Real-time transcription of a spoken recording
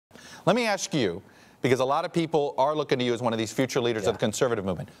Let me ask you, because a lot of people are looking to you as one of these future leaders of the conservative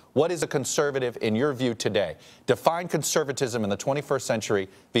movement. What is a conservative in your view today? Define conservatism in the 21st century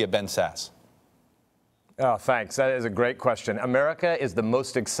via Ben Sasse. Oh, thanks. That is a great question. America is the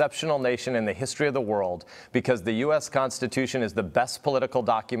most exceptional nation in the history of the world because the U.S. Constitution is the best political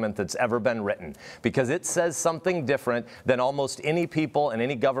document that's ever been written, because it says something different than almost any people and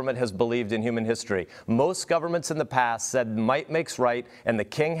any government has believed in human history. Most governments in the past said might makes right, and the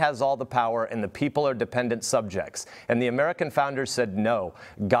king has all the power, and the people are dependent subjects. And the American founders said no.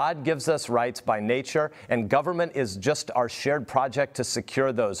 God gives us rights by nature, and government is just our shared project to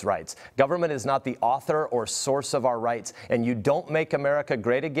secure those rights. Government is not the author or source of our rights, and you don't make America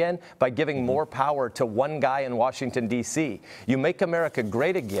great again by giving more power to one guy in Washington, D.C. You make America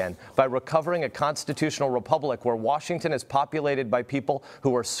great again by recovering a constitutional republic where Washington is populated by people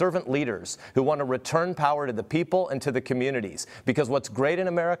who are servant leaders, who want to return power to the people and to the communities. Because what's great in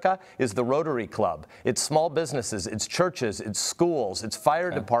America is the Rotary Club. It's small businesses, it's churches, it's schools, it's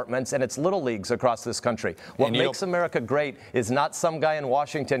fire departments, and it's little leagues across this country. What makes America great is not some guy in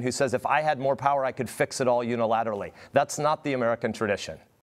Washington who says, if I had more power, I could fix it all unilaterally. That's not the American tradition.